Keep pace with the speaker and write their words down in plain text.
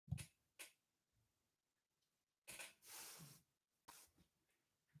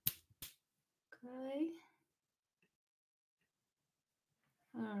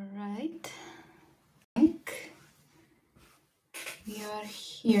right. I think we are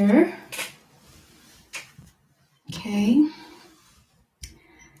here. Okay.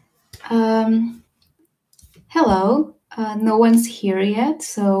 Hello. No one's here yet,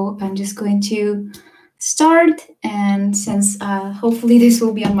 so I'm just going to start. And since hopefully this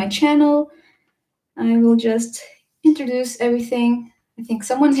will be on my channel, I will just introduce everything. I think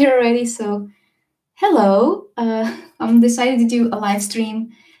someone's here already, so hello. I'm decided to do a live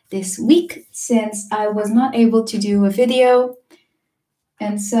stream this week since I was not able to do a video.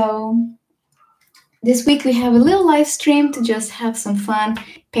 And so this week we have a little live stream to just have some fun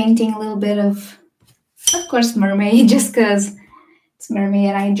painting a little bit of course, mermaid, just because it's mermaid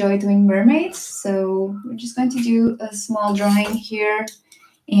and I enjoy doing mermaids. So we're just going to do a small drawing here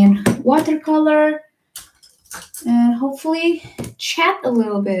in watercolor and hopefully chat a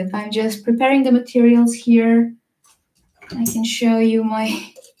little bit. I'm just preparing the materials here. I can show you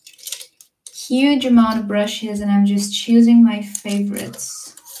my huge amount of brushes and I'm just choosing my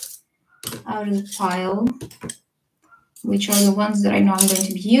favorites out of the pile, which are the ones that I know I'm going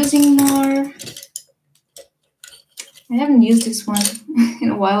to be using more. I haven't used this one in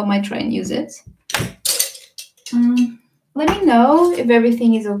a while. I might try and use it. Let me know if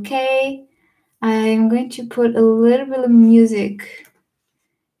everything is okay. I'm going to put a little bit of music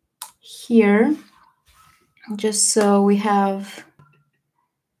here, just so we have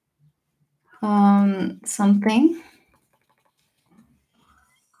something.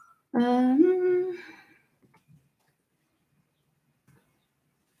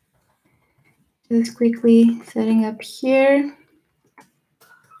 Just quickly setting up here.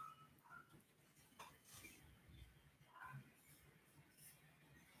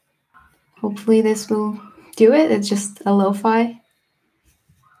 Hopefully this will do it. It's just a lo-fi,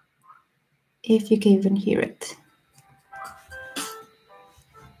 if you can even hear it.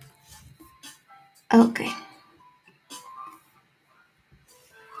 Okay.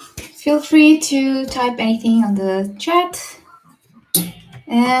 Feel free to type anything on the chat.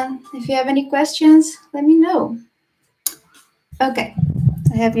 And if you have any questions, let me know. Okay,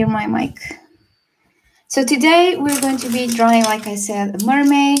 I have here my mic. So today we're going to be drawing, like I said, a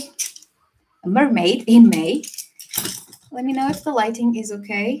mermaid in May. Let me know if the lighting is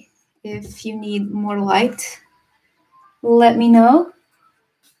okay. If you need more light, let me know.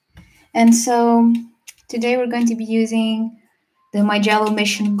 And so today we're going to be using the My Jello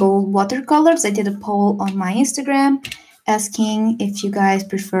Mission Gold watercolors. I did a poll on my Instagram asking if you guys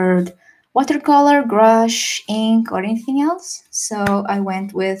preferred watercolor, gouache, ink, or anything else. So I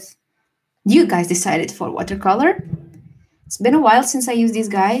went with, you guys decided for watercolor. It's been a while since I used these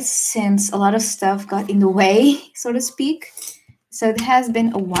guys, since a lot of stuff got in the way, so to speak. So it has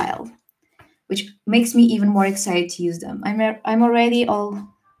been a while, which makes me even more excited to use them. I'm already all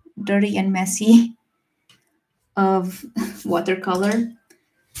dirty and messy of watercolor.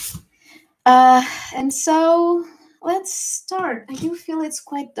 And so let's start. I do feel it's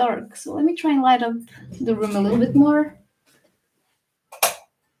quite dark, so let me try and light up the room a little bit more.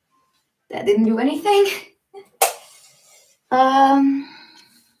 That didn't do anything. I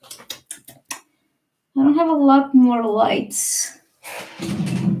don't have a lot more lights.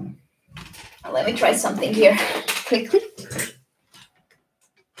 Let me try something here quickly.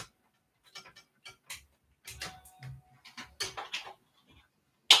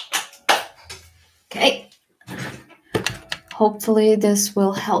 Okay. Hopefully this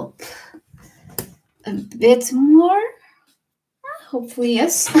will help a bit more. Hopefully,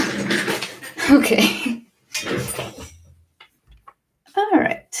 yes. Okay. All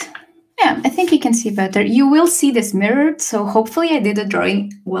right. Yeah, I think you can see better. You will see this mirrored, so hopefully I did the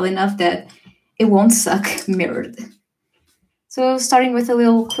drawing well enough that it won't suck mirrored. So starting with a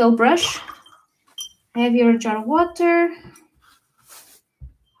little quill brush, I have your jar of water,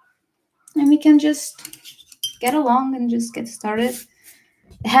 and we can just get along and just get started.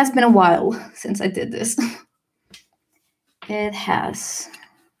 It has been a while since I did this. It has.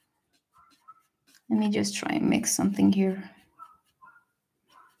 Let me just try and mix something here.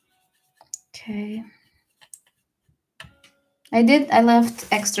 Okay. I left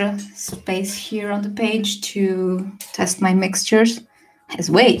extra space here on the page to test my mixtures. It's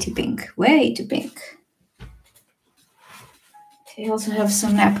way too pink, way too pink. Okay, I also have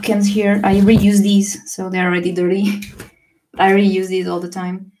some napkins here. I reuse these, so they're already dirty. But I reuse these all the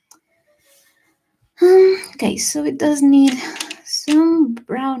time. Okay, so it does need some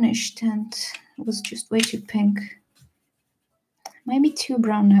brownish tint. It was just way too pink. Might be too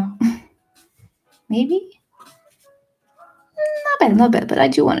brown now. Maybe? Not bad, but I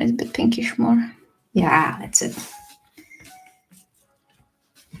do want it a bit pinkish more. Yeah, that's it.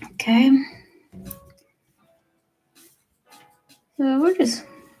 Okay. So we're just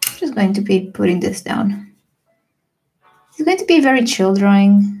going to be putting this down. It's going to be a very chill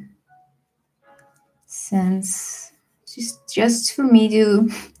drawing, since it's just for me to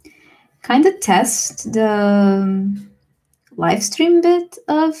kind of test the live stream bit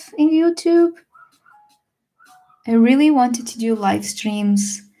of in YouTube. I really wanted to do live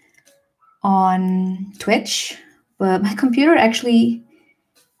streams on Twitch, but my computer actually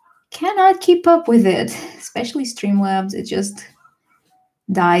cannot keep up with it, especially Streamlabs. It just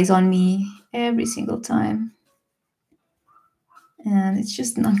dies on me every single time, and it's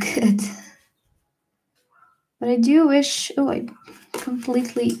just not good. But I do wish, oh, I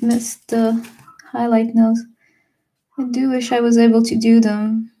completely missed the highlight notes. I do wish I was able to do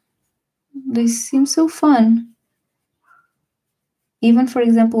them. They seem so fun. Even, for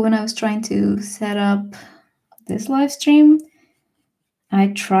example, when I was trying to set up this live stream, I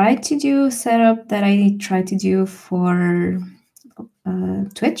tried to do a setup that I tried to do for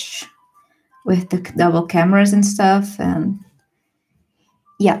Twitch with the double cameras and stuff, and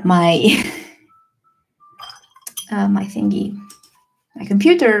yeah, my my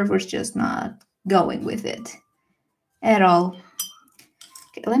computer was just not going with it at all.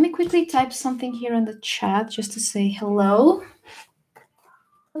 Okay, let me quickly type something here in the chat just to say hello.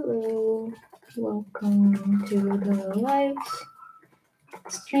 Hello, welcome to the live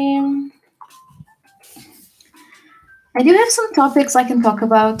stream. I do have some topics I can talk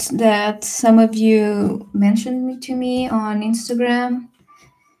about that some of you mentioned to me on Instagram.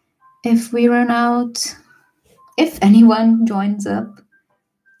 If we run out, if anyone joins up,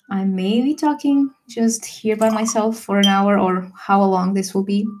 I may be talking just here by myself for an hour or how long this will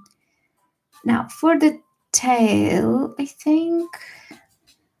be. Now, for the tail, I think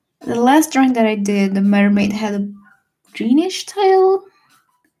the last drawing that I did, the mermaid had a greenish tail.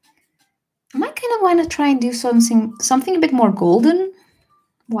 I might kind of want to try and do something a bit more golden.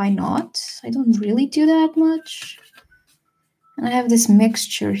 Why not? I don't really do that much. And I have this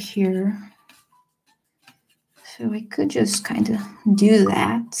mixture here. So I could just kind of do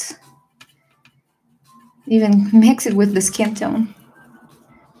that. Even mix it with the skin tone.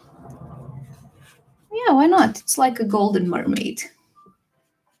 Yeah, why not? It's like a golden mermaid.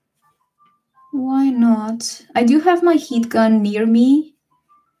 Why not? I do have my heat gun near me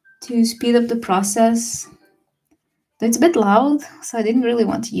to speed up the process. It's a bit loud, so I didn't really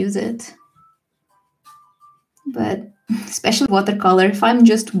want to use it. But especially watercolor, if I'm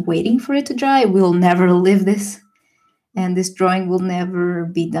just waiting for it to dry, we'll never live this. And this drawing will never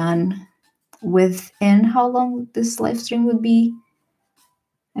be done within how long this live stream would be.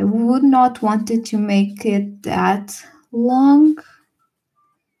 I would not want it to make it that long.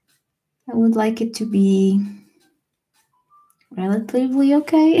 I would like it to be relatively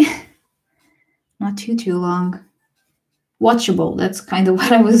okay. Not too long. Watchable, that's kind of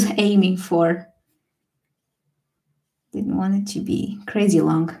what I was aiming for. Didn't want it to be crazy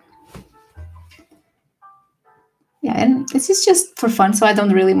long. Yeah, and this is just for fun, so I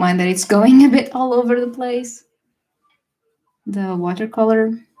don't really mind that it's going a bit all over the place. The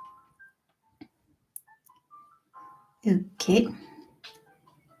watercolor. Okay.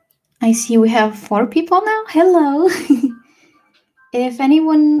 I see we have 4 people now. Hello. If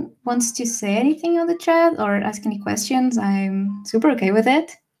anyone wants to say anything on the chat or ask any questions, I'm super okay with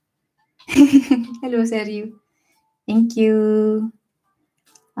it. Hello, Sergio. Thank you.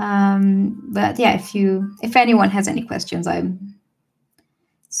 But yeah, if anyone has any questions, I'm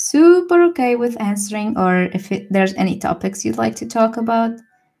super okay with answering, or if there's any topics you'd like to talk about.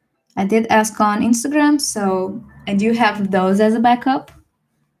 I did ask on Instagram, so I do have those as a backup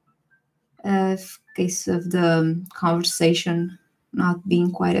in case of the conversation not being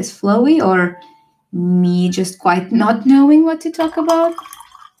quite as flowy, or me just quite not knowing what to talk about.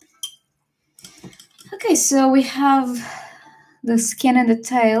 Okay, so we have the skin and the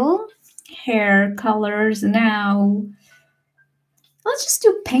tail, hair colors. Now let's just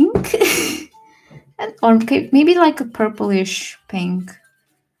do pink. Or maybe like a purplish pink,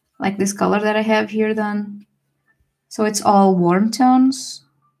 like this color that I have here then. So it's all warm tones.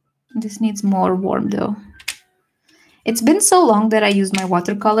 This needs more warm though. It's been so long that I used my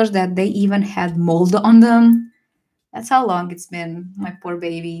watercolors that they even had mold on them. That's how long it's been, my poor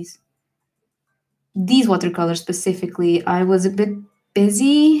babies. These watercolors specifically, I was a bit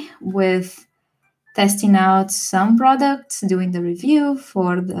busy with testing out some products, doing the review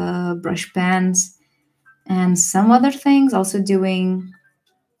for the brush pens and some other things, also doing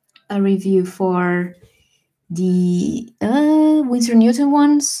a review for the Winsor Newton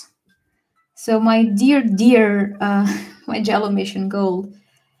ones. So my dear, my Jello Mission Gold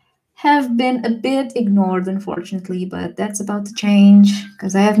have been a bit ignored, unfortunately, but that's about to change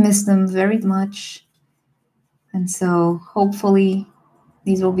because I have missed them very much. And so hopefully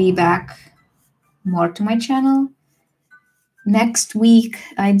these will be back more to my channel. Next week,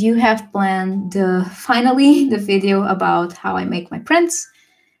 I do have planned finally the video about how I make my prints.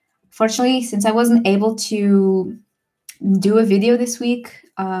 Fortunately, since I wasn't able to do a video this week,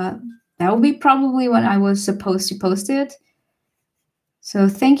 that will be probably when I was supposed to post it. So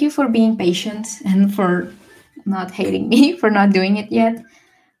thank you for being patient and for not hating me for not doing it yet.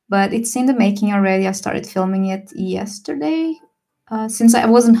 But it's in the making already. I started filming it yesterday, since I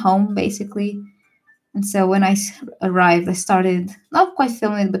wasn't home, basically. And so when I arrived, I started not quite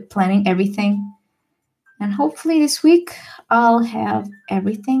filming it, but planning everything. And hopefully this week, I'll have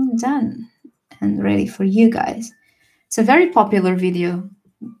everything done and ready for you guys. It's a very popular video,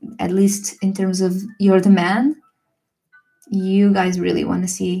 at least in terms of your demand. You guys really want to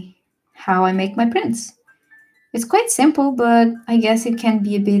see how I make my prints. It's quite simple, but I guess it can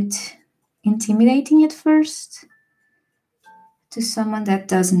be a bit intimidating at first to someone that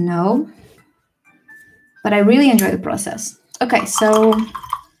doesn't know. But I really enjoy the process. Okay, so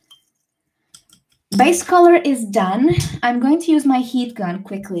base color is done. I'm going to use my heat gun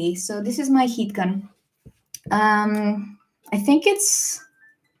quickly. So this is my heat gun. I think it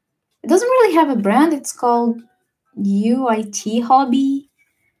doesn't really have a brand. It's called UIT Hobby.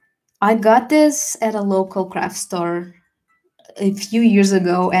 I got this at a local craft store a few years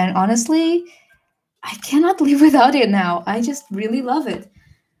ago, and honestly, I cannot live without it now. I just really love it.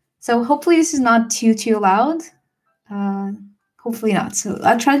 So hopefully this is not too loud. Hopefully not. So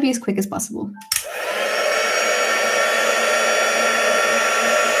I'll try to be as quick as possible.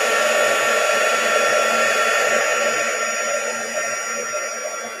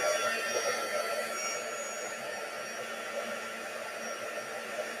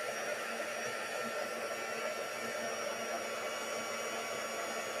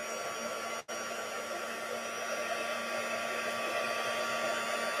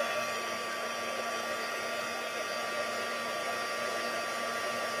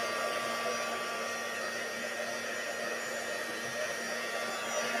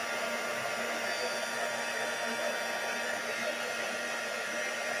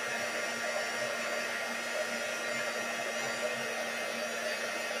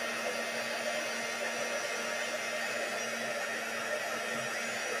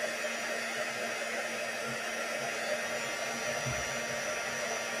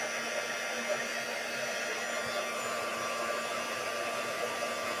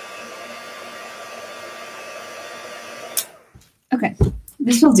 Okay,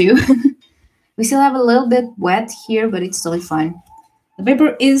 this will do. We still have a little bit wet here, but it's totally fine. The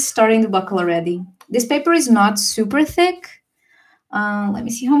paper is starting to buckle already. This paper is not super thick. Let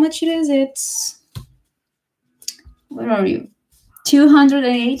me see how much it is. It's, where are you?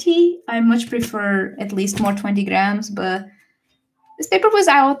 280. I much prefer at least more 20 grams, but this paper was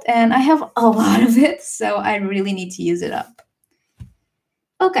out and I have a lot of it, so I really need to use it up.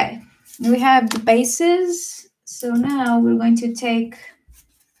 Okay, we have the bases. So now we're going to take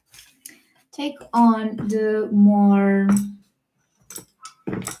on the more,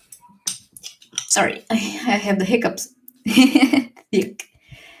 sorry, I have the hiccups.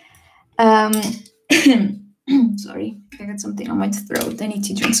 Sorry, I got something on my throat. I need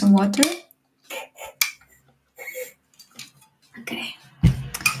to drink some water. Okay.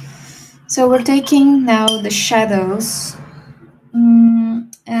 So we're taking now the shadows.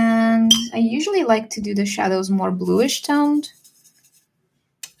 And I usually like to do the shadows more bluish toned,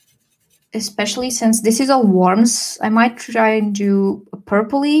 especially since this is all warms. I might try and do a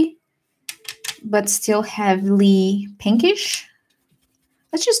purpley, but still heavily pinkish.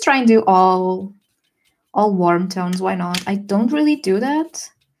 Let's just try and do all warm tones. Why not? I don't really do that.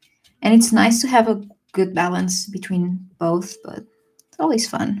 And it's nice to have a good balance between both, but it's always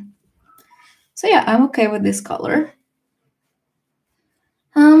fun. So yeah, I'm okay with this color.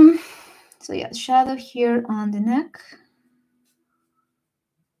 So yeah, shadow here on the neck.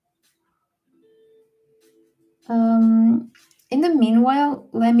 In the meanwhile,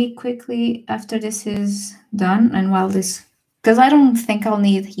 let me quickly, after this is done, and while this, because I don't think I'll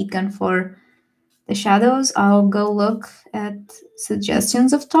need heat gun for the shadows, I'll go look at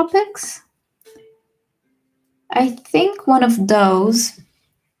suggestions of topics. I think one of those,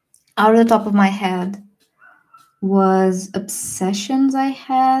 out of the top of my head, was obsessions I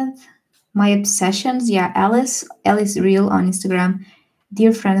had. My obsessions, yeah, Alice Real on Instagram,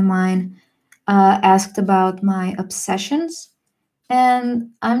 dear friend of mine, asked about my obsessions.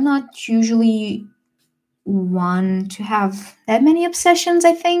 And I'm not usually want to have that many obsessions,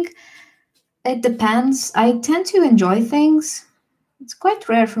 I think. It depends. I tend to enjoy things. It's quite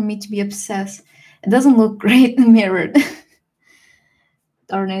rare for me to be obsessed. It doesn't look great mirrored.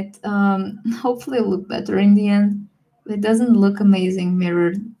 Darn it. Hopefully it'll look better in the end. It doesn't look amazing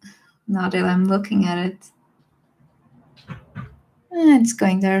mirrored now that I'm looking at it. It's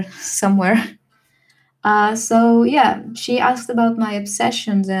going there somewhere. So yeah, she asked about my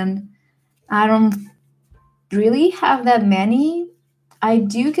obsessions, and I don't really have that many. I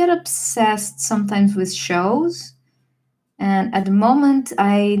do get obsessed sometimes with shows, and at the moment,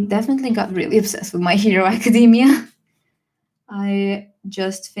 I definitely got really obsessed with My Hero Academia. I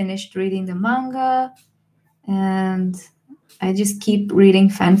just finished reading the manga, and I just keep reading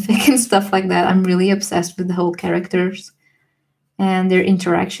fanfic and stuff like that. I'm really obsessed with the whole characters and their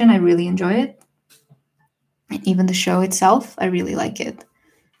interaction. I really enjoy it. And even the show itself, I really like it.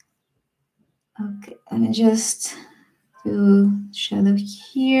 Okay, let me just do shadow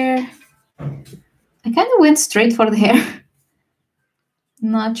here. I kind of went straight for the hair.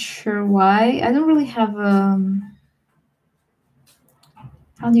 Not sure why. I don't really have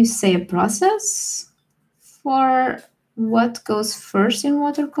how do you say, a process for what goes first in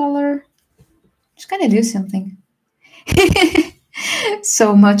watercolor. Just gotta do something.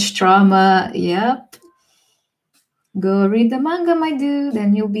 So much drama. Yep. Go read the manga, my dude,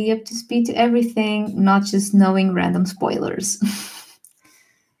 and you'll be up to speed to everything, not just knowing random spoilers.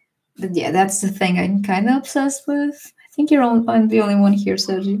 But yeah, that's the thing I'm kind of obsessed with. I think I'm the only one here,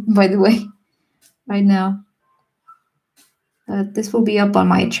 Sergi, by the way, right now. But this will be up on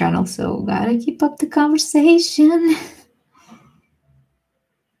my channel, so gotta keep up the conversation.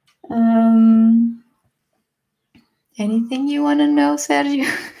 Anything you want to know, Sergio?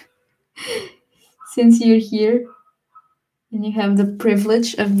 Since you're here and you have the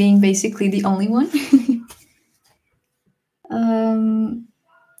privilege of being basically the only one. Oh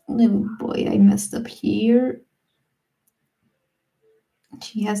boy, I messed up here.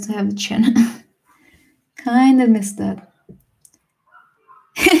 She has to have a chin. Kind of missed that.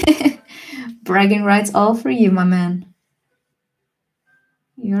 Bragging rights all for you, my man.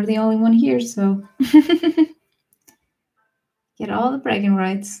 You're the only one here, so get all the bragging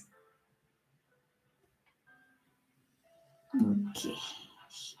rights. Okay,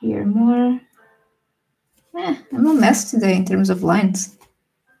 here more. I'm a mess today in terms of lines.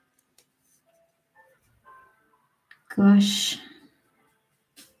 Gosh.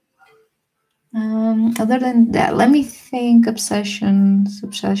 Other than that, let me think. Obsessions.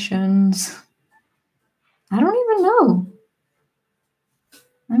 I don't even know.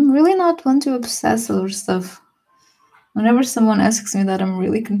 I'm really not one to obsess over stuff. Whenever someone asks me that, I'm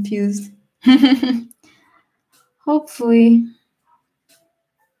really confused. Hopefully.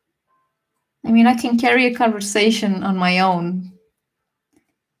 I mean, I can carry a conversation on my own,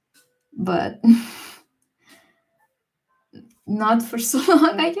 but not for so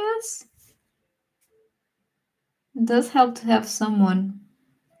long, I guess. It does help to have someone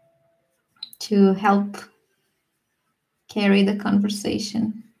to help carry the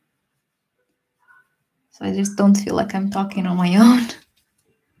conversation. So I just don't feel like I'm talking on my own,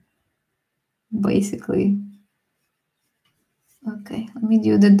 basically. Okay, let me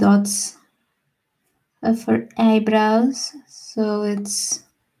do the dots of her eyebrows so it's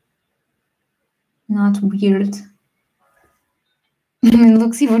not weird. It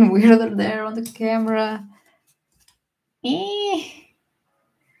looks even weirder there on the camera.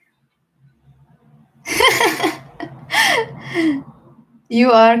 You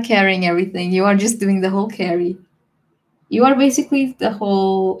are carrying everything. You are just doing the whole carry. You are basically the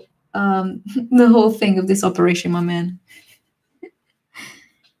whole the whole thing of this operation, my man.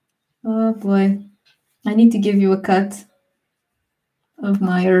 Oh boy. I need to give you a cut of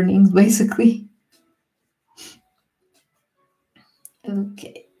my earnings, basically.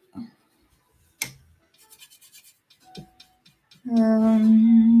 Okay.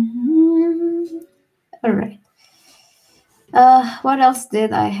 All right. What else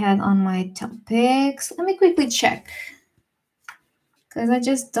did I had on my topics? Let me quickly check, because I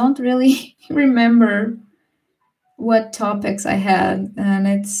just don't really remember what topics I had, and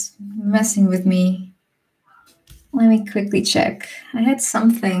it's messing with me. Let me quickly check. I had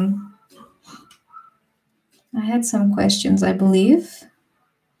something. I had some questions, I believe,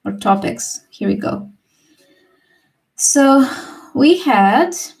 or topics. Here we go. So we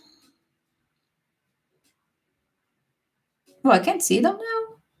had... Oh, I can't see them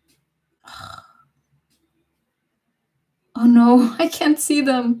now? Oh no, I can't see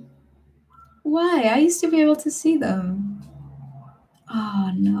them. Why? I used to be able to see them.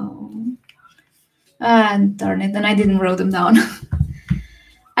 Oh no. Ah, darn it, and I didn't write them down.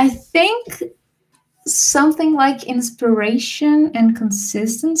 I think something like inspiration and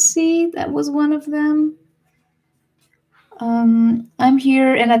consistency, that was one of them. I'm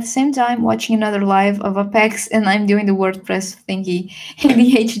here and at the same time watching another live of Apex, and I'm doing the WordPress thingy in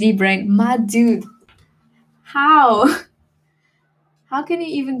the HD brain. My dude, how? How can you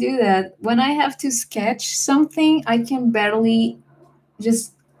even do that? When I have to sketch something, I can barely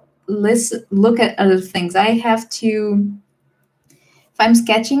just look at other things. I have to, if I'm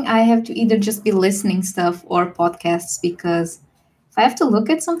sketching, I have to either just be listening stuff or podcasts, because if I have to look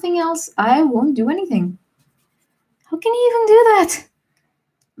at something else, I won't do anything. How can you even do that?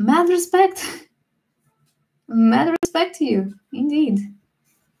 Mad respect. Mad respect to you, indeed.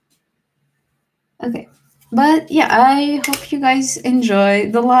 Okay. But yeah, I hope you guys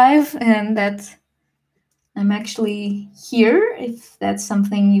enjoy the live and that I'm actually here if that's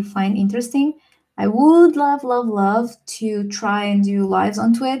something you find interesting. I would love, love, love to try and do lives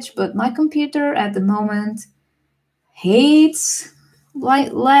on Twitch, but my computer at the moment hates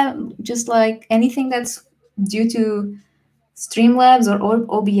just like anything that's due to Streamlabs or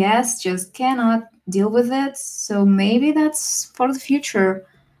OBS, just cannot deal with it. So maybe that's for the future.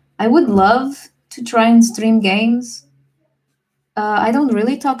 I would love to try and stream games. I don't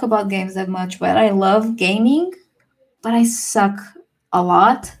really talk about games that much, but I love gaming, but I suck a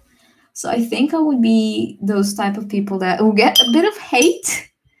lot. So I think I would be those type of people that will get a bit of hate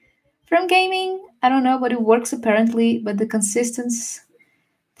from gaming. I don't know, but it works apparently. But the consistency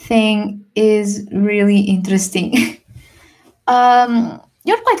thing is really interesting.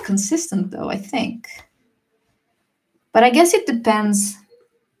 You're quite consistent though, I think. But I guess it depends.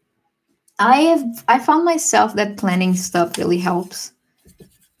 I found myself that planning stuff really helps.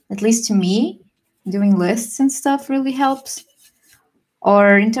 At least to me, doing lists and stuff really helps.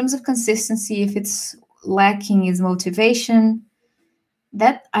 Or in terms of consistency, if it's lacking is motivation.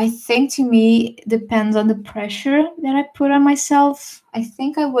 That I think to me depends on the pressure that I put on myself. I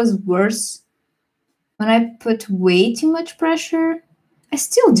think I was worse when I put way too much pressure. I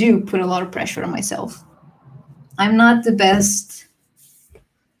still do put a lot of pressure on myself. I'm not the best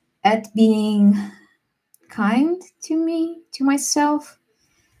at being kind to myself.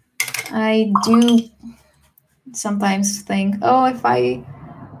 I do sometimes think, oh, if I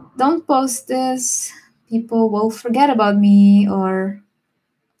don't post this, people will forget about me or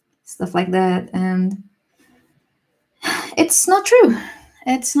stuff like that. And it's not true.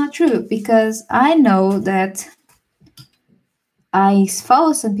 It's not true, because I know that I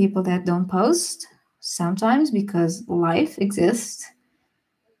follow some people that don't post sometimes because life exists,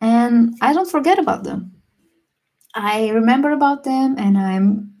 and I don't forget about them. I remember about them, and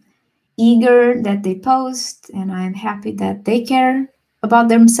I'm eager that they post, and I'm happy that they care about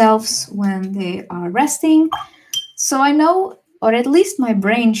themselves when they are resting. So I know, or at least my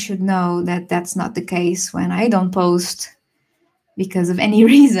brain should know, that that's not the case when I don't post because of any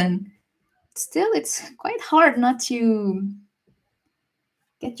reason. Still, it's quite hard not to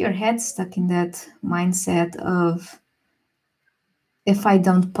get your head stuck in that mindset of, if I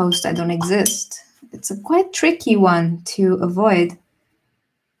don't post, I don't exist. It's a quite tricky one to avoid,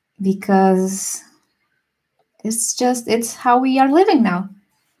 because it's how we are living now.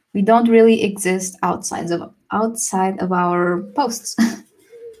 We don't really exist outside of our posts.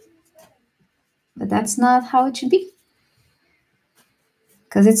 But that's not how it should be,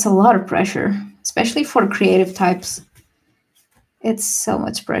 because it's a lot of pressure, especially for creative types. It's so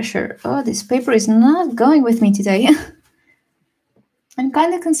much pressure. Oh, this paper is not going with me today. I'm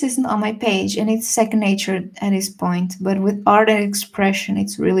kind of consistent on my page, and it's second nature at this point, but with art and expression,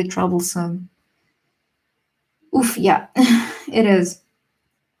 it's really troublesome. Oof, yeah, it is.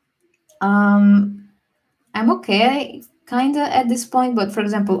 I'm okay, kind of at this point, but for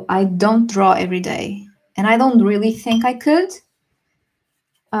example, I don't draw every day, and I don't really think I could.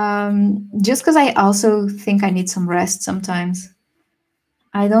 Just because I also think I need some rest sometimes.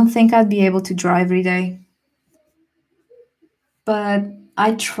 I don't think I'd be able to draw every day. But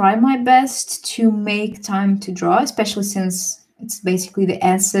I try my best to make time to draw, especially since it's basically the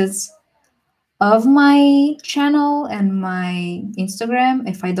essence of my channel and my Instagram.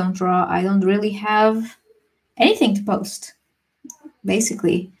 If I don't draw, I don't really have anything to post,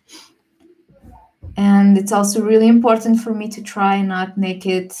 basically. And it's also really important for me to try and not make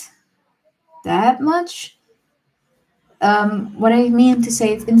it that much. What I mean to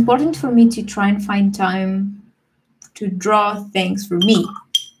say, it's important for me to try and find time to draw things for me,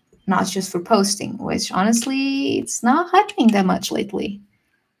 not just for posting, which honestly, it's not happening that much lately.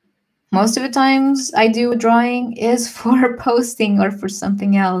 Most of the times I do a drawing is for posting or for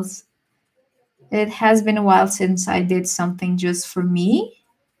something else. It has been a while since I did something just for me.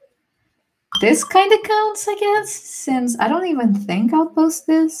 This kind of counts, I guess, since I don't even think I'll post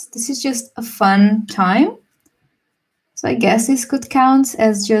this. This is just a fun time. So I guess this could count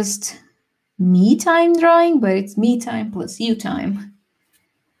as just me time drawing, but it's me time plus you time,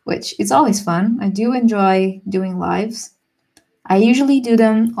 which is always fun. I do enjoy doing lives. I usually do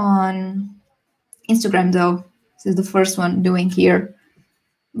them on Instagram though. This is the first one doing here,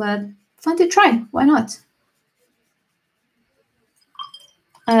 but fun to try. Why not?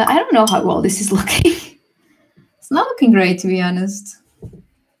 I don't know how well this is looking. It's not looking great, to be honest.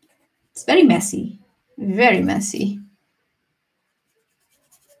 It's very messy, very messy.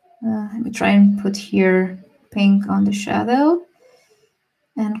 Let me try and put here pink on the shadow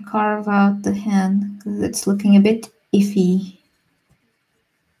and carve out the hand because it's looking a bit iffy.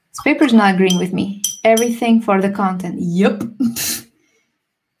 This paper's not agreeing with me. Everything for the content. Yup.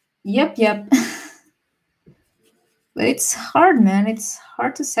 Yep. But it's hard, man. It's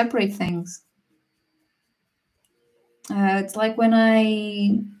hard to separate things. It's like when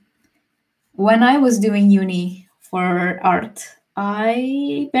I was doing uni for art,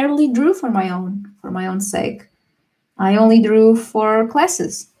 I barely drew for my own sake. I only drew for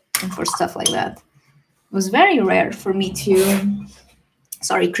classes and for stuff like that. It was very rare for me to,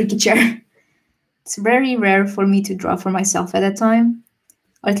 sorry, creaky chair. It's very rare for me to draw for myself at that time,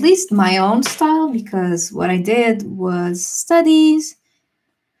 or at least my own style, because what I did was studies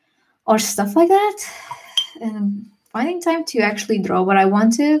or stuff like that. And finding time to actually draw what I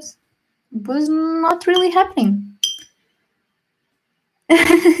wanted was not really happening.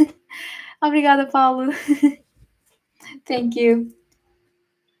 Obrigada, Paulo. Thank you.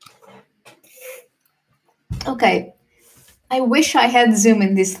 Okay. I wish I had Zoom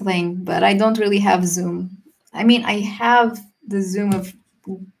in this thing, but I don't really have Zoom. I mean, I have the Zoom of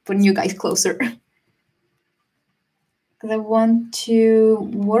putting you guys closer. Because I want to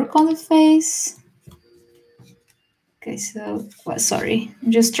work on the face. Okay, so, well, sorry.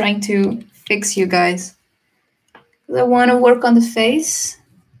 I'm just trying to fix you guys. I want to work on the face.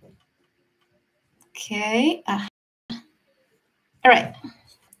 Okay. All right.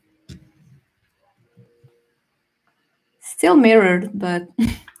 Still mirrored, but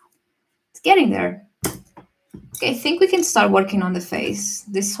it's getting there. Okay, I think we can start working on the face.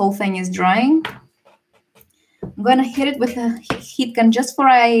 This whole thing is drying. I'm gonna hit it with a heat gun just for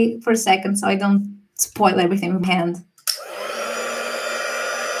a second so I don't spoil everything with my hand.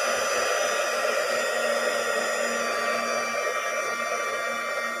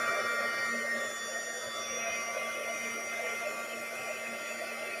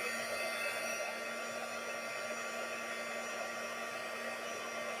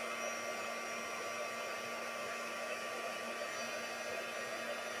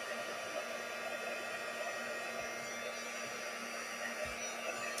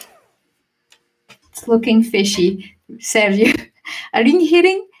 It's looking fishy. Sergio, are you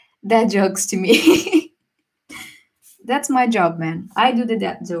hitting dad jokes to me? That's my job, man. I do the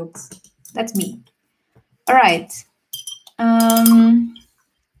dad jokes. That's me. All right. I'm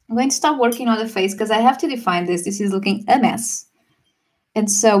going to stop working on the face because I have to define this. This is looking a mess.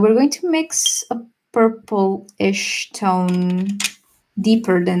 And so we're going to mix a purple-ish tone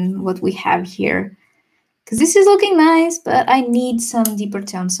deeper than what we have here. Because this is looking nice, but I need some deeper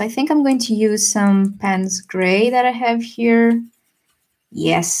tones. So I think I'm going to use some Pans Gray that I have here.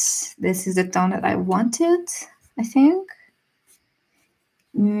 Yes, this is the tone that I wanted, I think.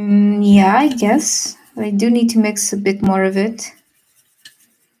 Yeah, I guess. But I do need to mix a bit more of it.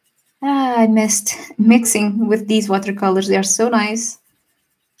 I missed mixing with these watercolors. They are so nice.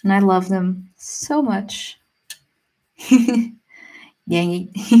 And I love them so much. Dang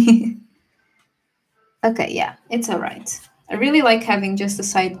it. Okay, yeah, it's all right. I really like having just a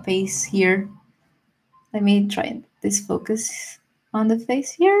side face here. Let me try this focus on the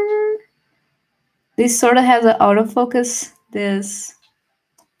face here. This sort of has an autofocus, this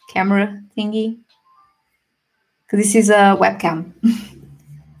camera thingy. This is a webcam.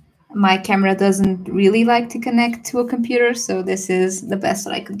 My camera doesn't really like to connect to a computer, so this is the best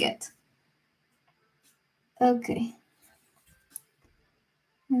that I could get. Okay.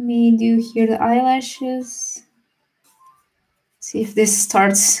 Let me do here the eyelashes. See if this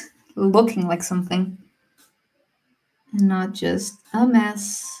starts looking like something and not just a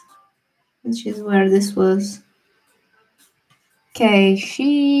mess, which is where this was. Okay,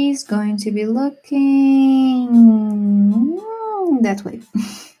 she's going to be looking that way.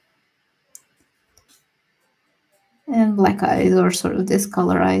 And black eyes, or sort of this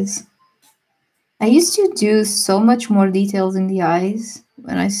color eyes. I used to do so much more details in the eyes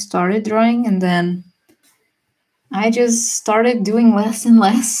when I started drawing, and then I just started doing less and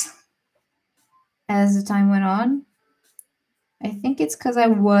less as the time went on. I think it's because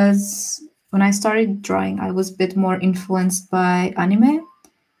when I started drawing, I was a bit more influenced by anime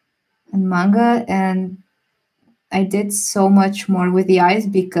and manga, and I did so much more with the eyes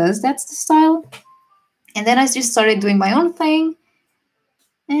because that's the style. And then I just started doing my own thing,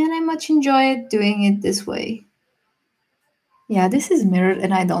 and I much enjoyed doing it this way. Yeah, this is mirrored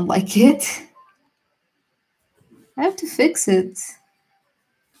and I don't like it. I have to fix it.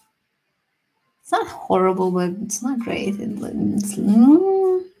 It's not horrible, but it's not great.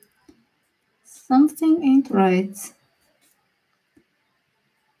 Something ain't right.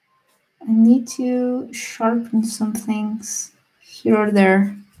 I need to sharpen some things here or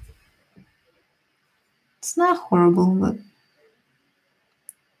there. It's not horrible, but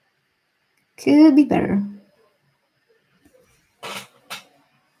could be better.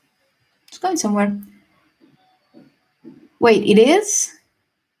 It's going somewhere. Wait, it is?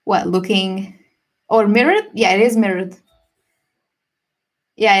 What, looking... Or mirrored? Yeah, it is mirrored.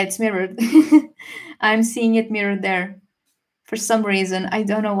 Yeah, it's mirrored. I'm seeing it mirrored there. For some reason, I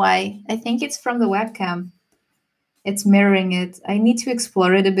don't know why. I think it's from the webcam. It's mirroring it. I need to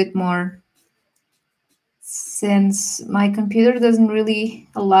explore it a bit more, since my computer doesn't really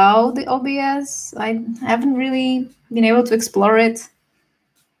allow the OBS. I haven't really been able to explore it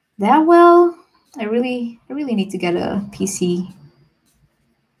that well. I really need to get a PC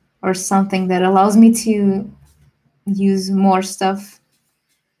or something that allows me to use more stuff.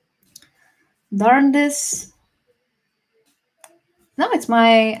 Darn this. No,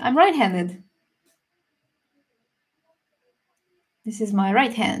 I'm right-handed. This is my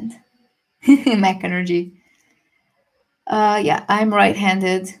right hand. Mac energy. Yeah, I'm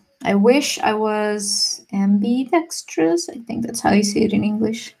right-handed. I wish I was ambidextrous. I think that's how you say it in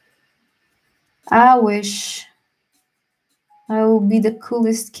English. I wish I would be the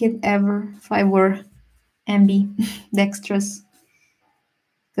coolest kid ever if I were ambidextrous.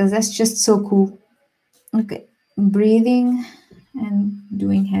 Because that's just so cool. Okay, breathing and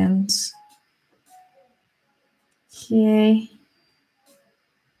doing hands. Okay.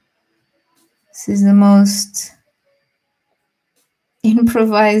 This is the most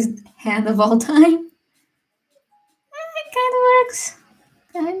improvised hand of all time. It kind of works.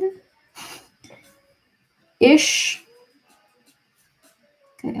 Kind of. Ish.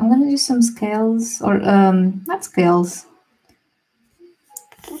 Okay, I'm gonna do some scales, or not scales.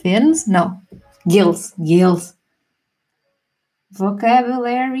 Fins? No. Gills.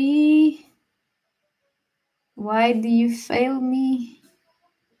 Vocabulary. Why do you fail me?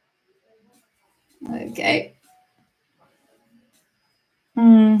 Okay.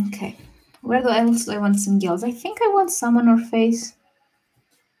 Okay. Where else do I want some gills? I think I want some on her face.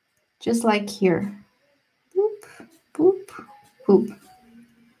 Just like here. Boop, boop, boop.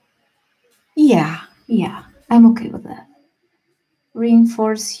 Yeah. I'm okay with that.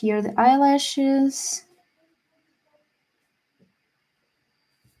 Reinforce here the eyelashes.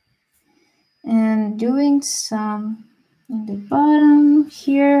 And doing some in the bottom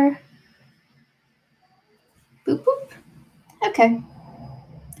here. Boop, boop. Okay.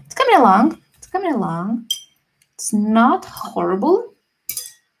 It's coming along. It's not horrible.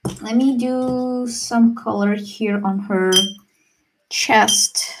 Let me do some color here on her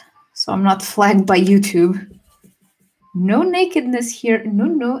chest, so I'm not flagged by YouTube. No nakedness here.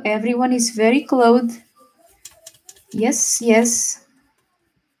 No. Everyone is very clothed. Yes.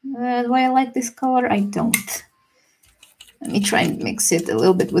 Do I like this color? I don't. Let me try and mix it a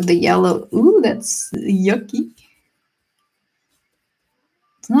little bit with the yellow. Ooh, that's yucky.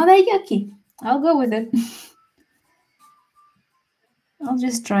 It's not that yucky. I'll go with it. I'll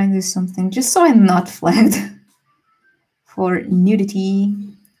just try and do something just so I'm not flagged for nudity,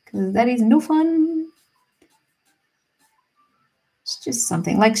 because that is no fun. It's just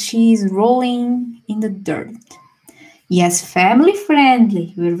something like she's rolling in the dirt. Yes, family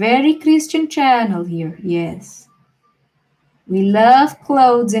friendly. We're very Christian channel here. Yes. We love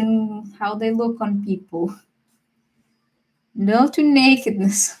clothes and how they look on people. No to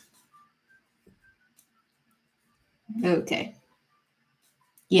nakedness. Okay.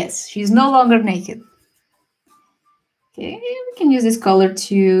 Yes, she's no longer naked. Okay, we can use this color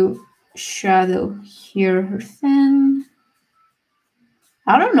to shadow here her fan.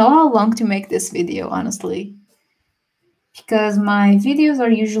 I don't know how long to make this video, honestly, because my videos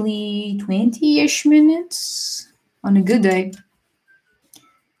are usually 20-ish minutes on a good day.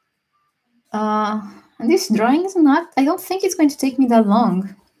 And this drawing is not, I don't think it's going to take me that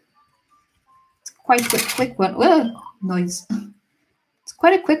long. It's quite a quick one. Whoa, noise. It's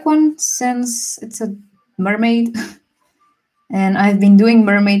quite a quick one since it's a mermaid. And I've been doing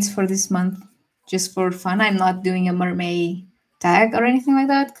mermaids for this month just for fun. I'm not doing a mermaid tag or anything like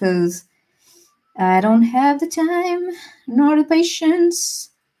that because I don't have the time nor the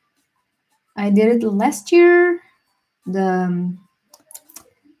patience. I did it last year.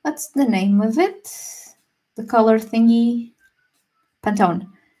 What's the name of it? The color thingy? Pantone.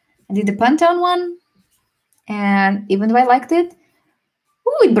 I did the Pantone one, and even though I liked it,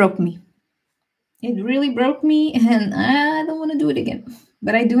 it broke me. It really broke me, and I don't want to do it again.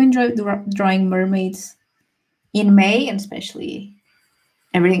 But I do enjoy drawing mermaids in May, and especially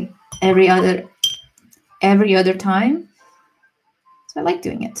every other time. So I like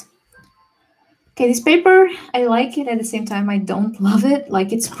doing it. Okay, this paper, I like it. At the same time, I don't love it.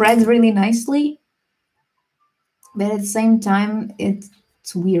 Like, it spreads really nicely. But at the same time, it's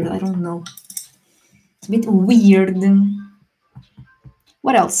weird. I don't know. It's a bit weird.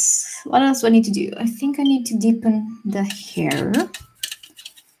 What else? What else do I need to do? I think I need to deepen the hair.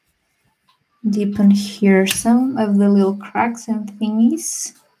 Deepen here some of the little cracks and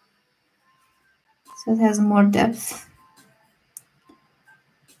thingies. So it has more depth.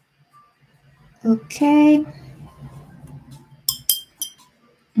 Okay.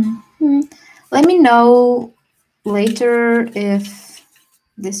 Let me know later if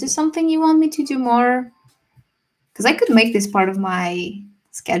this is something you want me to do more. Because I could make this part of my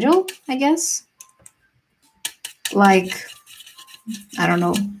schedule, I guess. Like, I don't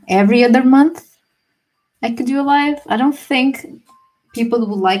know, every other month I could do a live. I don't think people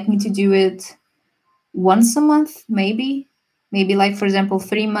would like me to do it once a month, maybe. Maybe like, for example,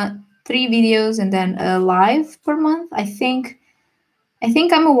 3 videos and then a live per month. I think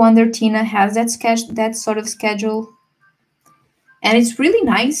I'm a wonder Tina has that sort of schedule. And it's really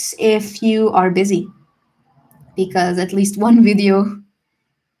nice if you are busy, because at least one video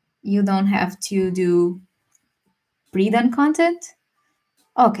you don't have to do pre-done content.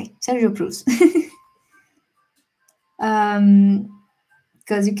 Okay, Sergio approves.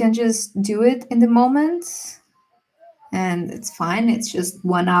 Because you can just do it in the moment and it's fine. It's just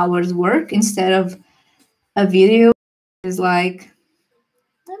 1 hour's work instead of a video is like,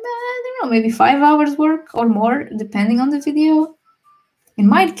 I don't know, maybe 5 hours work or more, depending on the video. In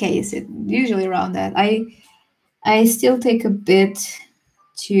my case, it's usually around that. I still take a bit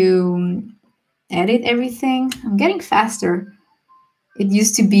to edit everything. I'm getting faster. It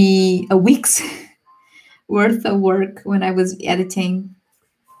used to be a week's worth of work when I was editing.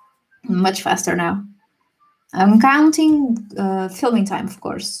 Much faster now. I'm counting filming time, of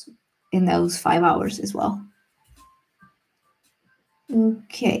course, in those 5 hours as well.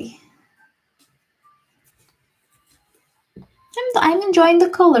 Okay. I'm enjoying the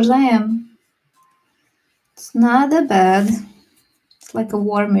colors, I am. It's not that bad. It's like a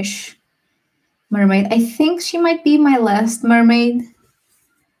warmish mermaid. I think she might be my last mermaid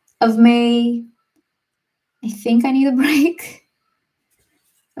of May. I think I need a break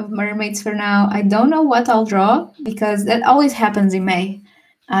of mermaids for now. I don't know what I'll draw, because that always happens in May.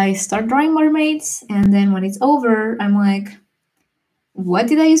 I start drawing mermaids, and then when it's over, I'm like, what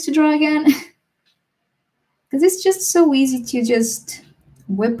did I used to draw again? Because it's just so easy to just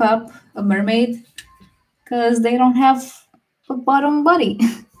whip up a mermaid, because they don't have a bottom body.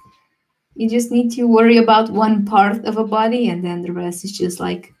 You just need to worry about one part of a body, and then the rest is just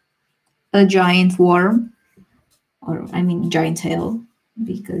like a giant worm, or I mean giant tail,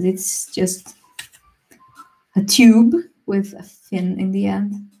 because it's just a tube with a fin in the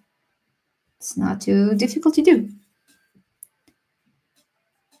end. It's not too difficult to do.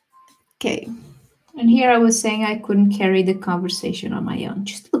 Okay, and here I was saying I couldn't carry the conversation on my own.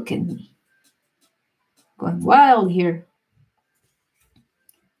 Just look at me, going wild here.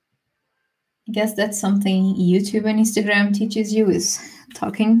 I guess that's something YouTube and Instagram teaches you, is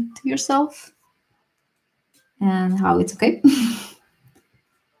talking to yourself and how it's okay.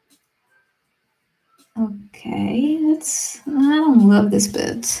 Okay, I don't love this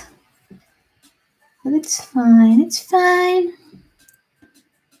bit, but it's fine, it's fine.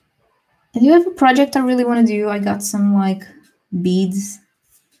 I do have a project I really want to do. I got some like beads.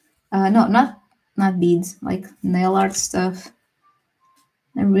 No, not beads, like nail art stuff.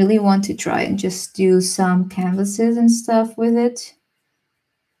 I really want to try and just do some canvases and stuff with it,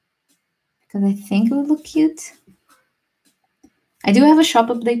 because I think it would look cute. I do have a shop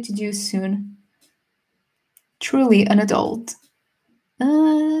update to do soon. Truly an adult.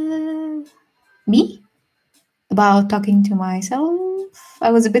 Me? About talking to myself? I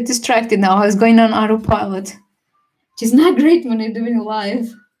was a bit distracted now. I was going on autopilot, which is not great when you're doing a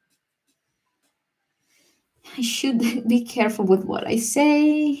live. I should be careful with what I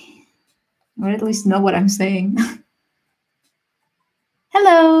say, or at least know what I'm saying.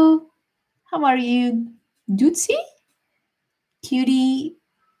 Hello, how are you, Dootsie? Cutie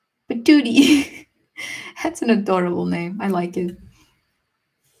Patootie. That's an adorable name. I like it.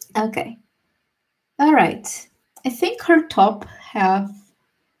 Okay. All right. I think her top have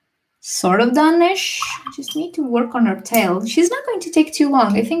sort of done-ish. Just need to work on her tail. She's not going to take too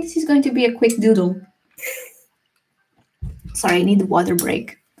long. I think this is going to be a quick doodle. Sorry, I need a water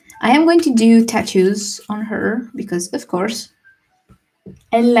break. I am going to do tattoos on her because, of course,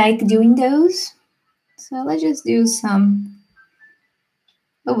 I like doing those. So let's just do some.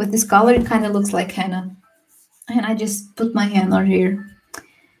 Oh, with this color, it kind of looks like henna. And I just put my hand on here.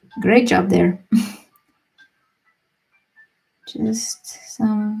 Great job there. Just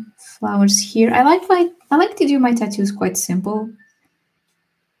some flowers here. I like to do my tattoos quite simple.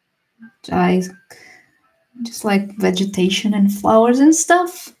 I just like vegetation and flowers and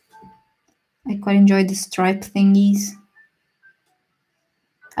stuff. I quite enjoy the stripe thingies.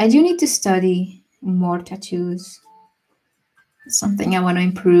 I do need to study more tattoos. It's something I want to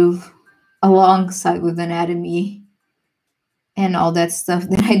improve alongside with anatomy and all that stuff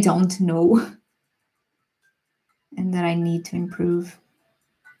that I don't know and that I need to improve.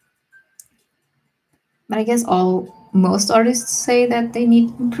 But I guess most artists say that they need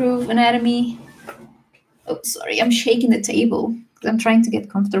to improve anatomy. Oh, sorry, I'm shaking the table because I'm trying to get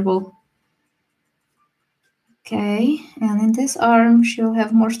comfortable. Okay, and in this arm, she'll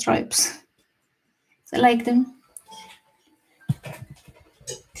have more stripes. I like them.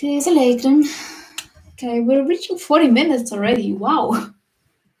 Okay, I like them. Okay, we're reaching 40 minutes already. Wow.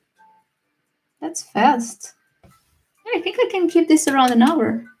 That's fast. I think I can keep this around an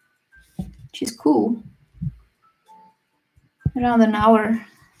hour. Which is cool. Around an hour.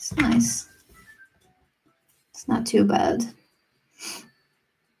 It's nice. It's not too bad.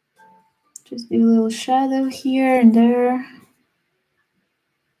 Just do a little shadow here and there.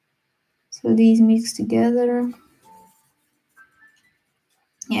 So these mix together.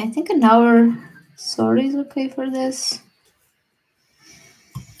 Yeah, I think an hour sorry is okay for this.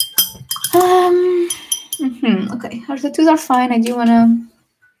 Okay, our tattoos are fine. I do wanna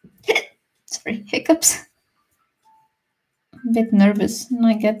sorry, hiccups. I'm a bit nervous, and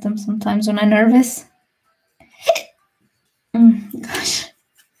I get them sometimes when I'm nervous. Gosh.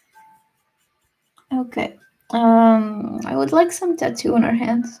 Okay. I would like some tattoo on her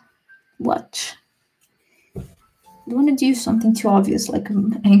hands. What? I don't want to do something too obvious like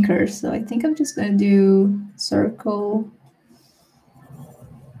an anchor, so I think I'm just gonna do circle.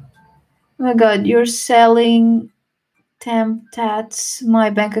 Oh my god, you're selling temp tats.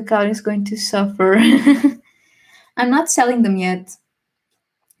 My bank account is going to suffer. I'm not selling them yet.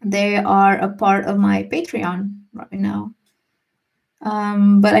 They are a part of my Patreon right now.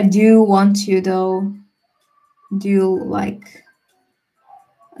 But I do want to though do like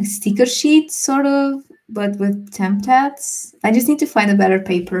a sticker sheet sort of, but with temp tats. I just need to find a better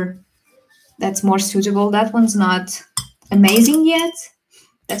paper that's more suitable. That one's not amazing yet.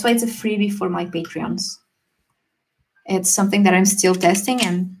 That's why it's a freebie for my Patreons. It's something that I'm still testing,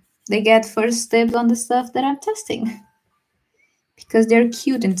 and they get first dibs on the stuff that I'm testing because they're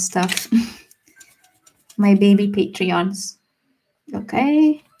cute and stuff. My baby Patreons.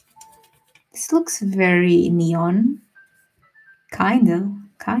 Okay. This looks very neon. Kinda.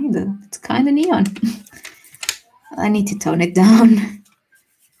 It's kinda neon. I need to tone it down.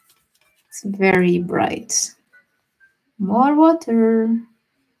 It's very bright. More water.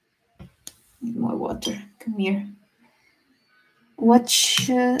 More water. Come here. What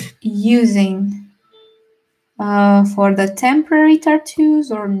using for the temporary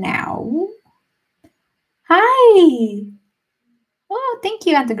tattoos or now? Hi. Oh, thank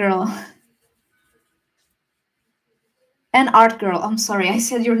you, Auntie Girl. And Art Girl. I'm sorry, I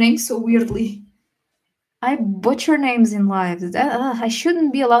said your name so weirdly. I butcher names in lives. I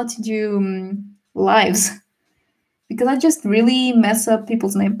shouldn't be allowed to do lives because I just really mess up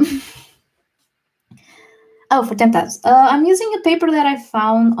people's name. Oh, for templates. I'm using a paper that I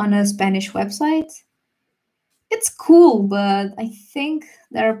found on a Spanish website. It's cool, but I think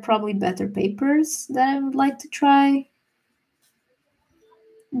there are probably better papers that I would like to try.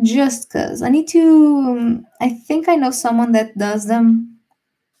 Just because I need to. I think I know someone that does them,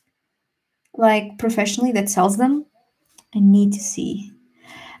 like professionally, that sells them. I need to see.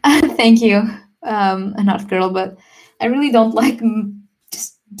 Thank you, an art girl, but I really don't like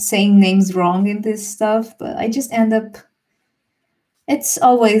just saying names wrong in this stuff, but I just end up. I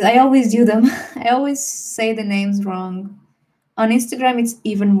always do them. I always say the names wrong. On Instagram, it's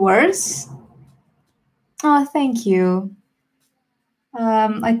even worse. Oh, thank you.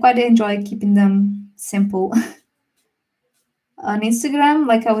 I quite enjoy keeping them simple. On Instagram,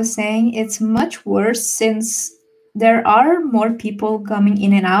 like I was saying, it's much worse since there are more people coming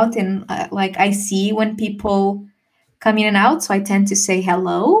in and out, and like I see when people come in and out, so I tend to say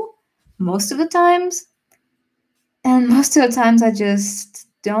hello most of the times. And most of the times I just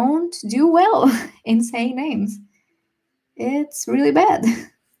don't do well in saying names. It's really bad.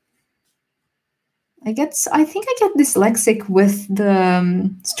 I think I get dyslexic with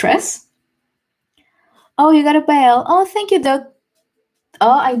the stress. Oh, you got a bell. Oh, thank you, Doug. Oh,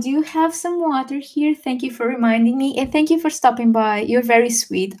 I do have some water here. Thank you for reminding me. And thank you for stopping by. You're very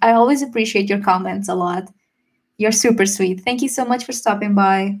sweet. I always appreciate your comments a lot. You're super sweet. Thank you so much for stopping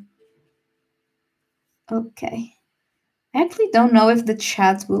by. Okay. I actually don't know if the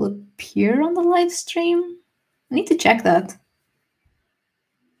chat will appear on the live stream. I need to check that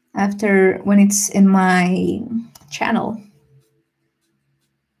after when it's in my channel.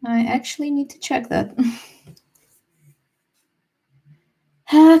 I actually need to check that.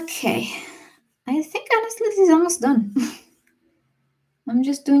 Okay. I think honestly this is almost done. I'm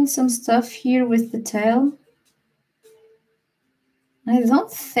just doing some stuff here with the tail. I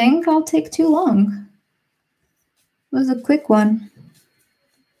don't think I'll take too long. It was a quick one.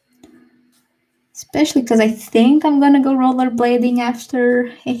 Especially because I think I'm gonna go rollerblading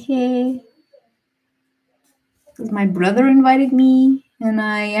after. Hehe. Because my brother invited me and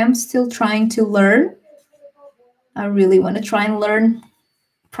I am still trying to learn. I really want to try and learn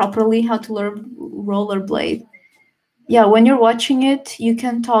properly how to learn rollerblade. Yeah, when you're watching it, you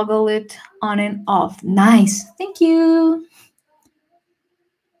can toggle it on and off. Nice. Thank you.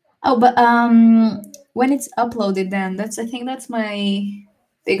 Oh, but when it's uploaded then, I think that's my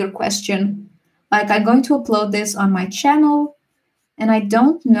bigger question. Like I'm going to upload this on my channel and I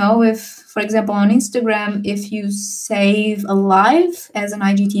don't know if, for example, on Instagram, if you save a live as an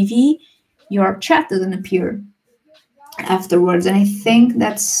IGTV, your chat doesn't appear afterwards. And I think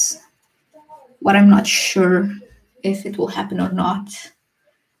that's what I'm not sure if it will happen or not.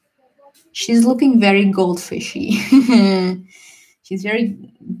 She's looking very goldfishy. She's very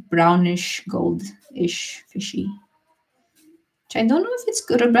brownish, goldish fishy. Which I don't know if it's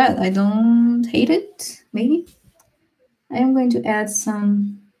good or bad. I don't hate it, maybe. I am going to add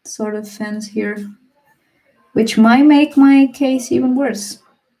some sort of fence here, which might make my case even worse.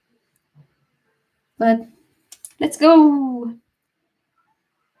 But let's go.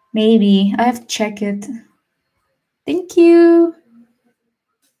 Maybe. I have to check it. Thank you.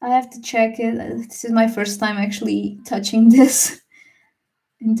 I have to check it. This is my first time actually touching this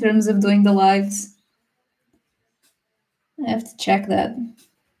in terms of doing the lives. I have to check that.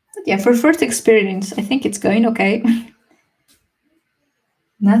 But yeah, for first experience, I think it's going okay.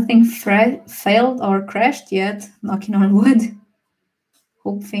 Nothing failed or crashed yet, knocking on wood.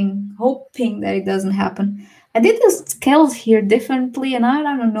 Hoping that it doesn't happen. I did the scales here differently and I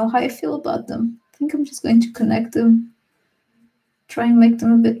don't know how I feel about them. I think I'm just going to connect them. Try and make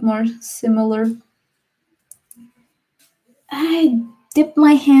them a bit more similar. I dipped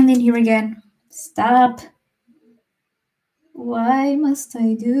my hand in here again. Stop. Why must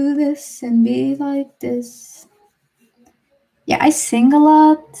I do this and be like this? Yeah, I sing a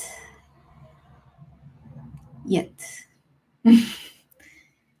lot. Yet.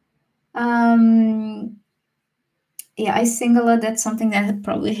 Yeah, I sing a lot. That's something that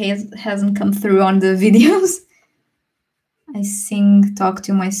probably hasn't come through on the videos. I talk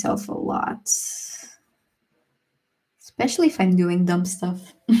to myself a lot. Especially if I'm doing dumb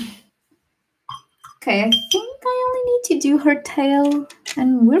stuff. Okay, I think I only need to do her tail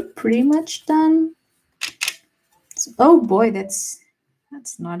and we're pretty much done. Oh boy, that's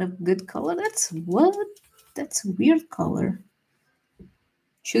not a good color. That's a weird color.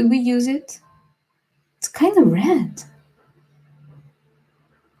 Should we use it? It's kind of red.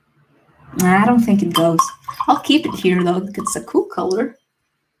 Nah, I don't think it goes. I'll keep it here though, because it's a cool color.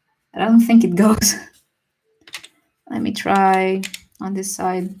 I don't think it goes. Let me try on this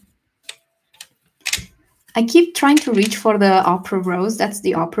side. I keep trying to reach for the opera rose. That's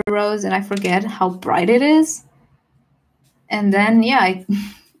the opera rose, and I forget how bright it is. And then, yeah,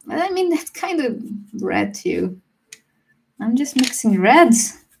 I mean, that's kind of red too. I'm just mixing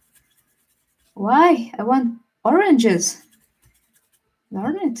reds. Why? I want oranges.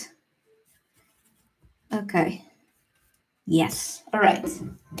 Darn it. Okay. Yes. All right.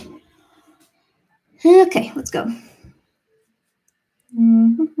 Okay, let's go.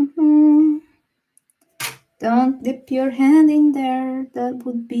 Don't dip your hand in there. That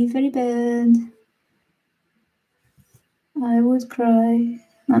would be very bad. I would cry.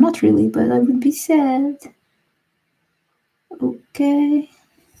 No, not really, but I would be sad. Okay.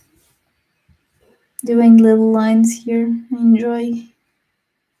 Doing little lines here. Enjoy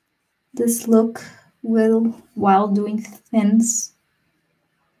this look while doing fins.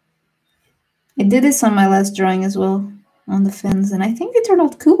 I did this on my last drawing as well, on the fins, and I think they turned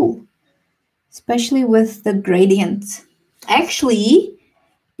out cool, especially with the gradient. Actually,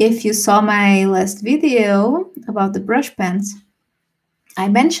 if you saw my last video about the brush pens, I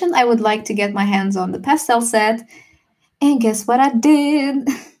mentioned I would like to get my hands on the pastel set, and guess what I did?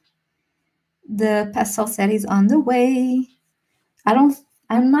 The pastel set is on the way.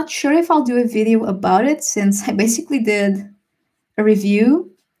 I'm not sure if I'll do a video about it since I basically did a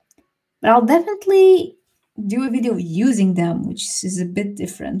review, but I'll definitely do a video using them, which is a bit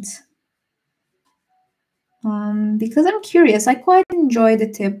different. Because I'm curious, I quite enjoy the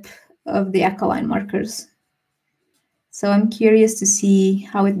tip of the Aqualine markers. So I'm curious to see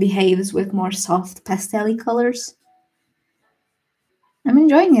how it behaves with more soft pastel colors. I'm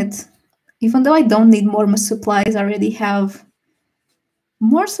enjoying it. Even though I don't need more supplies, I already have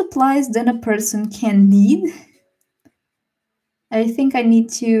more supplies than a person can need. I think I need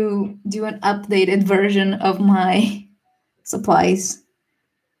to do an updated version of my supplies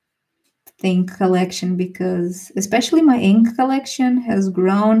thing collection, because especially my ink collection has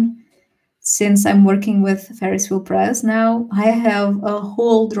grown since I'm working with Ferris Wheel Press. Now I have a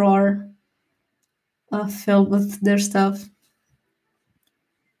whole drawer filled with their stuff,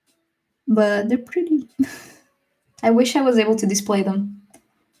 but they're pretty. I wish I was able to display them,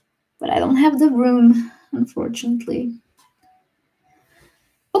 but I don't have the room, unfortunately.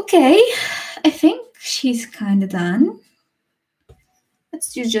 Okay, I think she's kind of done.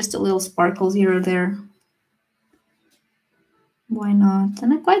 Let's do just a little sparkles here or there. Why not?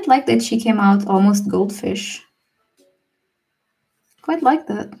 And I quite like that she came out almost goldfish. Quite like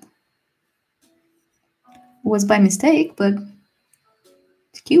that. Was by mistake, but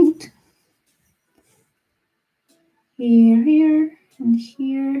it's cute. Here, and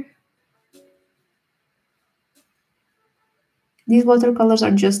here. These watercolors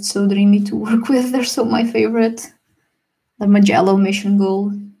are just so dreamy to work with. They're so my favorite. The Magello Mission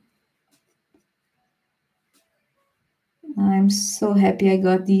Gold. I'm so happy I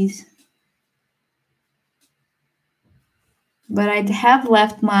got these. But I have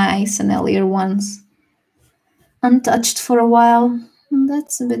left my Sennelier ones untouched for a while. And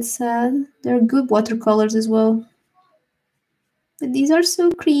that's a bit sad. They're good watercolors as well. But these are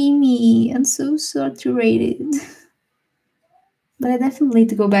so creamy and so saturated. But I definitely need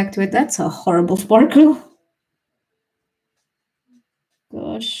to go back to it. That's a horrible sparkle.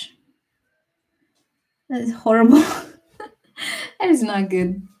 Gosh. That is horrible. That is not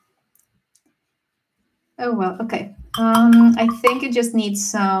good. Oh well, okay. I think it just needs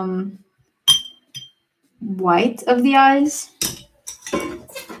some white of the eyes.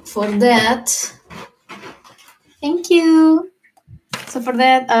 For that, thank you. So for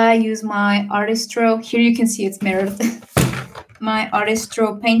that, I use my Artistro. Here you can see it's mirrored. My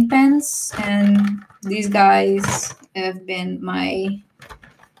Artistro paint pens, and these guys have been my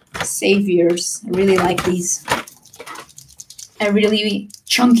saviors. I really like these. Really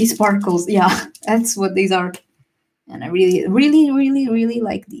chunky sparkles. Yeah, that's what these are. And I really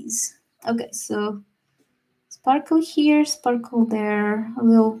like these. Okay, so sparkle here, sparkle there, a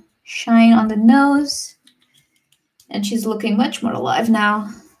little shine on the nose. And she's looking much more alive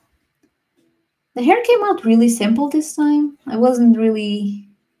now. The hair came out really simple this time. I wasn't really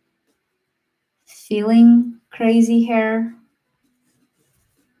feeling crazy hair.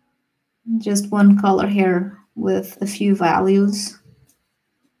 Just one color hair with a few values.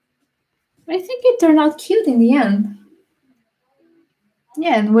 But I think it turned out cute in the end.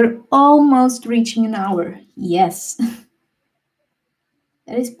 Yeah, and we're almost reaching an hour. Yes.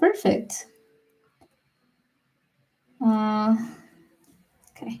 That is perfect.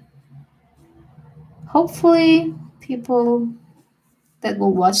 Okay. Hopefully people that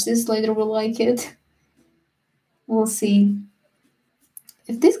will watch this later will like it. We'll see.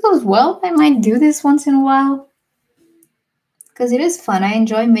 If this goes well, I might do this once in a while. Because it is fun. I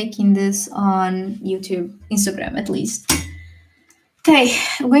enjoy making this on YouTube, Instagram at least. Okay,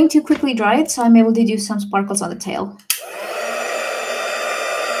 I'm going to quickly dry it so I'm able to do some sparkles on the tail.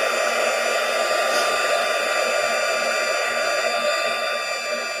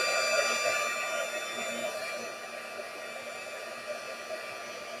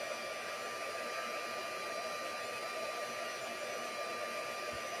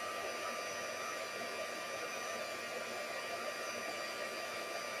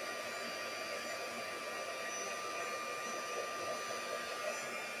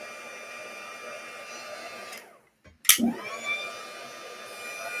 Okay,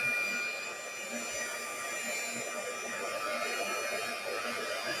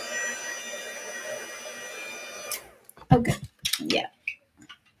 yeah.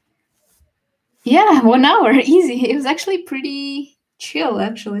 Yeah, 1 hour, easy. It was actually pretty chill,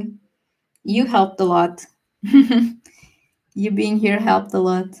 actually. You helped a lot. You being here helped a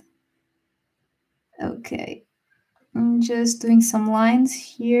lot. Okay, I'm just doing some lines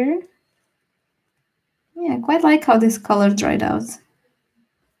here. Yeah, I quite like how this color dried out.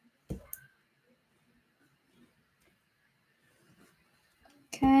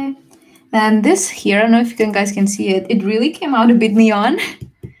 Okay, and this here, I don't know if you guys can see it, it really came out a bit neon,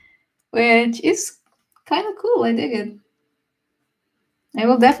 which is kind of cool. I dig it. I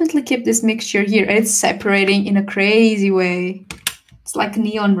will definitely keep this mixture here. It's separating in a crazy way. It's like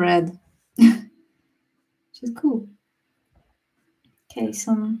neon red, which is cool. Okay,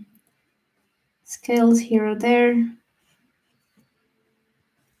 some scales here or there,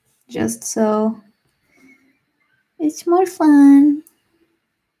 just so it's more fun.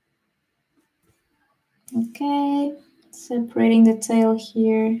 Okay, separating the tail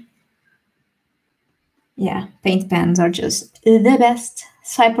here. Yeah, paint pens are just the best.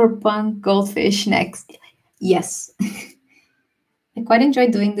 Cyberpunk goldfish next. Yes. I quite enjoy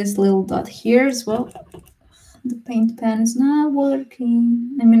doing this little dot here as well. The paint pen is not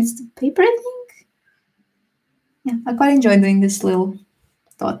working. I mean, it's the paper, I think. Yeah, I quite enjoy doing this little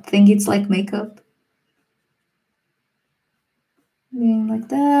dot thing. It's like makeup. Doing like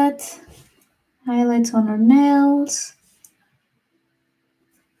that. Highlights on her nails.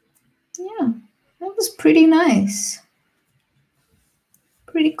 Yeah, that was pretty nice.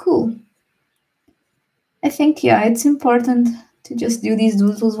 Pretty cool. I think, yeah, it's important to just do these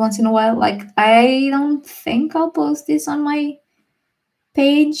doodles once in a while. Like, I don't think I'll post this on my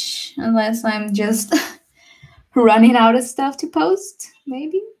page unless I'm just running out of stuff to post,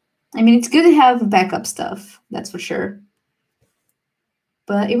 maybe. I mean, it's good to have backup stuff, that's for sure.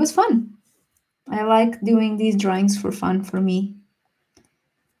 But it was fun. I like doing these drawings for fun for me.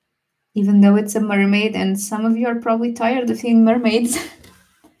 Even though it's a mermaid and some of you are probably tired of seeing mermaids,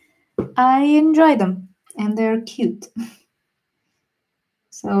 I enjoy them and they're cute.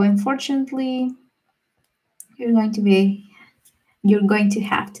 So unfortunately, you're going to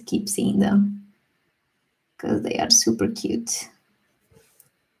have to keep seeing them because they are super cute.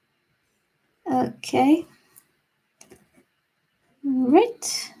 Okay.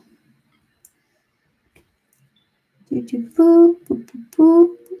 Right.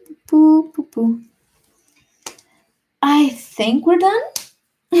 I think we're done.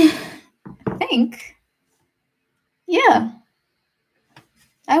 I think. Yeah.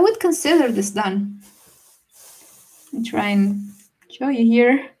 I would consider this done. Let me try and show you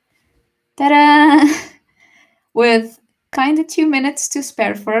here. Ta-da! With kind of 2 minutes to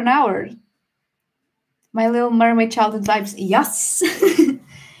spare for an hour. My Little Mermaid childhood vibes. Yes!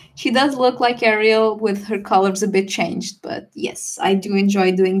 She does look like Ariel with her colors a bit changed, but yes, I do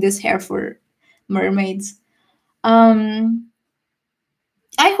enjoy doing this hair for mermaids. I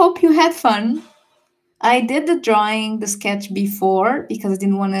hope you had fun. I did the sketch before because I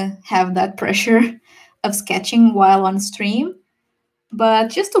didn't want to have that pressure of sketching while on stream. But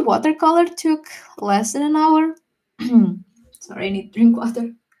just the watercolor took less than an hour. Sorry, I need to drink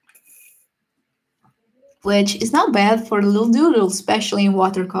water. Which is not bad for the little doodles, especially in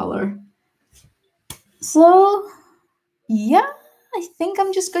watercolor. So, yeah, I think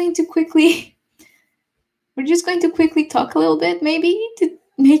we're just going to quickly talk a little bit, maybe, to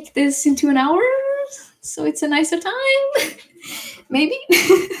make this into an hour, so it's a nicer time. Maybe.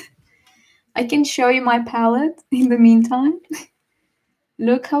 I can show you my palette in the meantime.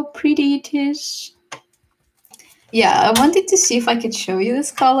 Look how pretty it is. Yeah, I wanted to see if I could show you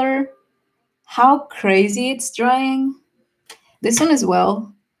this color. How crazy it's drying. This one as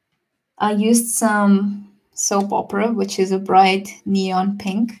well. I used some soap opera, which is a bright neon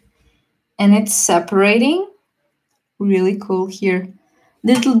pink, and it's separating. Really cool here.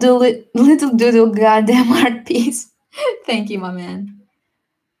 Little doodle goddamn art piece. Thank you, my man.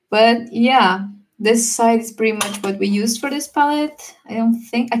 But yeah, this side is pretty much what we used for this palette. I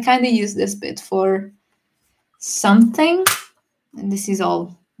kind of used this bit for something. And this is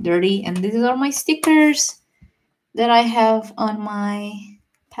all dirty. And these are my stickers that I have on my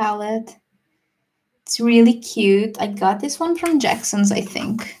palette. It's really cute. I got this one from Jackson's, I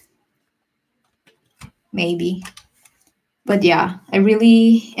think. Maybe. But yeah, I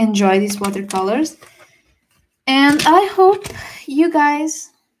really enjoy these watercolors. And I hope you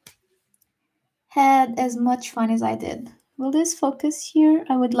guys had as much fun as I did. Will this focus here?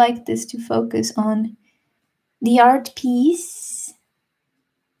 I would like this to focus on the art piece.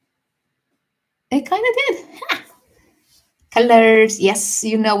 It kind of did. Colors. Yes,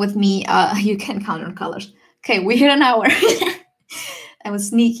 you know with me, you can count on colors. Okay, we hit an hour. That was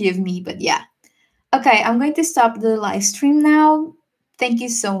sneaky of me, but yeah. Okay, I'm going to stop the live stream now. Thank you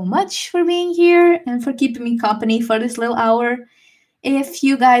so much for being here and for keeping me company for this little hour. If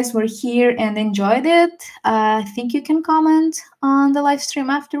you guys were here and enjoyed it, I think you can comment on the live stream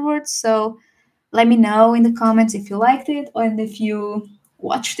afterwards. So let me know in the comments if you liked it and if you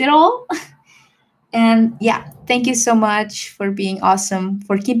watched it all. And yeah, thank you so much for being awesome,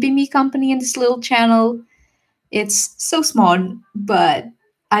 for keeping me company in this little channel. It's so small, but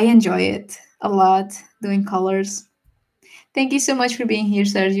I enjoy it a lot doing colors. Thank you so much for being here,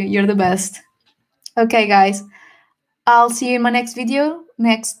 Sergio. You're the best. Okay, guys, I'll see you in my next video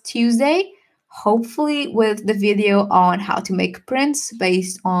next Tuesday, hopefully with the video on how to make prints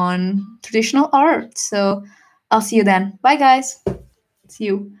based on traditional art. So I'll see you then. Bye, guys. See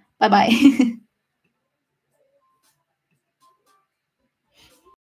you. Bye bye.